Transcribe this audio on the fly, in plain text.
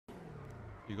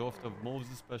You go off the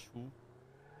Moses special.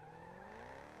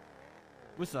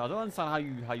 Listen, I don't understand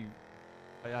how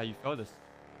you fail this.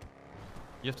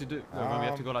 You have to do. Wait, we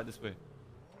have to go like this way.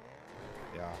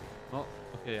 Yeah. Oh,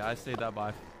 okay. I say that,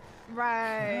 but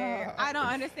Right. I don't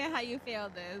understand how you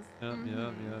failed this. Yep.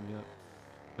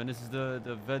 And this is the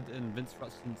Ved and Vince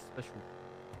Rutzen special.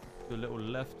 Do a little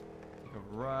left, take a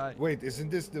right. Wait, isn't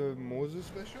this the Moses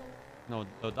special? No,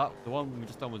 the one we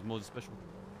just done was Moses special.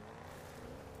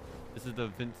 This is the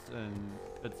Vince and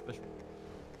Ved special.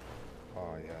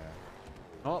 Oh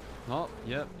yeah. Oh,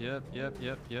 yep.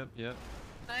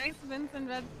 Nice Vincent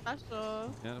Red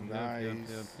special. Yep.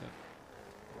 Nice.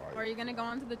 Right. Are you gonna go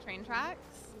onto the train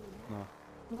tracks? No.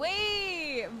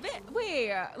 Wait.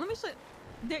 Let me show.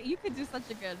 There, you could do such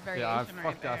a good variation. Yeah, I right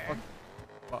fucked there. that.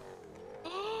 Fuck.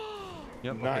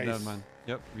 Yep. Nice. Okay, done, man.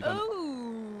 Yep, we done. Oh.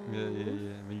 Yeah.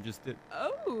 When you just did.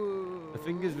 Oh. The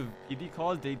thing is with PD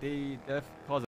cars, their cars